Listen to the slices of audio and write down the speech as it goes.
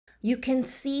You can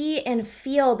see and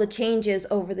feel the changes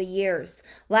over the years.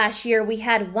 Last year, we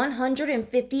had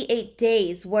 158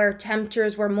 days where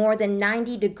temperatures were more than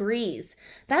 90 degrees.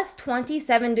 That's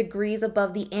 27 degrees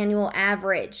above the annual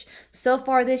average. So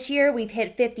far this year, we've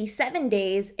hit 57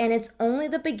 days, and it's only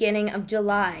the beginning of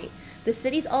July. The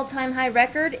city's all-time high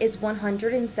record is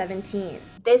 117.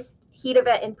 This heat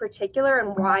event in particular,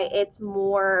 and why it's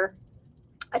more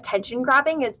attention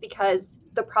grabbing, is because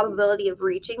the probability of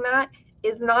reaching that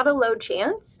is not a low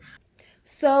chance.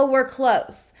 So we're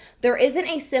close. There isn't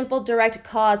a simple direct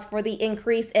cause for the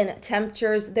increase in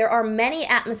temperatures. There are many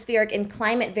atmospheric and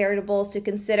climate variables to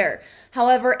consider.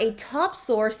 However, a top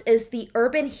source is the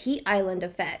urban heat island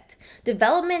effect.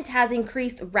 Development has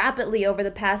increased rapidly over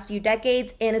the past few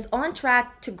decades and is on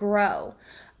track to grow.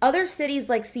 Other cities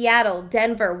like Seattle,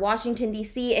 Denver, Washington,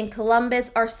 D.C., and Columbus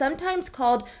are sometimes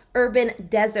called urban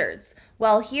deserts.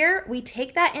 While here, we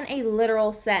take that in a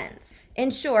literal sense. In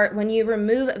short, when you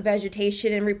remove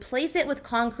vegetation and replace it with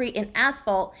concrete and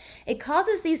asphalt, it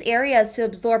causes these areas to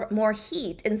absorb more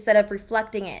heat instead of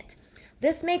reflecting it.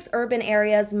 This makes urban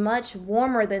areas much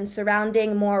warmer than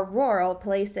surrounding more rural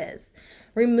places.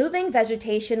 Removing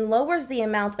vegetation lowers the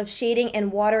amount of shading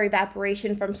and water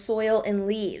evaporation from soil and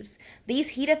leaves. These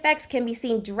heat effects can be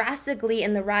seen drastically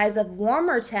in the rise of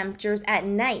warmer temperatures at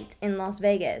night in Las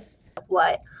Vegas.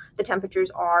 What the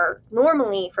temperatures are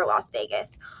normally for Las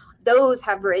Vegas, those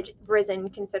have risen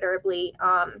considerably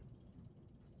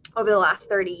over the last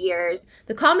 30 years.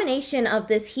 The combination of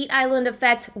this heat island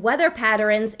effect, weather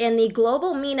patterns, and the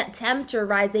global mean temperature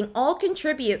rising all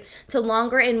contribute to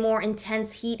longer and more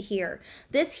intense heat here.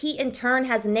 This heat in turn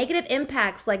has negative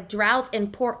impacts like drought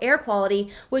and poor air quality,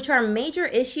 which are major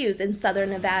issues in southern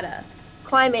Nevada.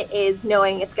 Climate is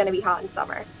knowing it's going to be hot in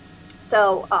summer.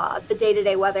 So the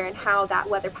day-to-day weather and how that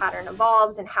weather pattern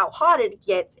evolves and how hot it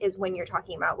gets is when you're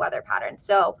talking about weather patterns.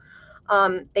 So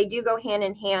they do go hand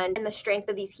in hand, and the strength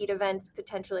of these heat events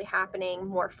potentially happening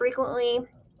more frequently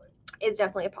is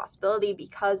definitely a possibility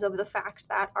because of the fact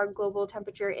that our global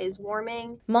temperature is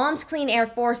warming. Moms Clean Air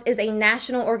Force is a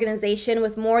national organization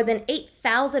with more than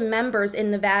 8,000 members in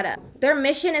Nevada. Their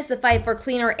mission is to fight for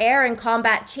cleaner air and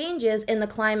combat changes in the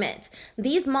climate.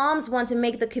 These moms want to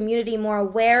make the community more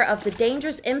aware of the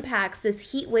dangerous impacts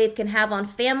this heat wave can have on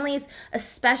families,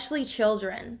 especially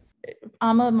children.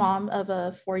 I'm a mom of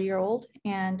a 4-year-old,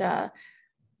 and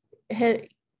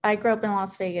I grew up in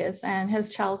Las Vegas, and his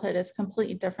childhood is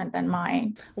completely different than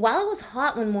mine. While it was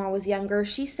hot when Moore was younger,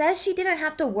 she says she didn't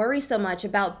have to worry so much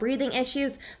about breathing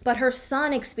issues, but her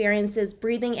son experiences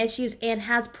breathing issues and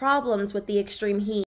has problems with the extreme heat.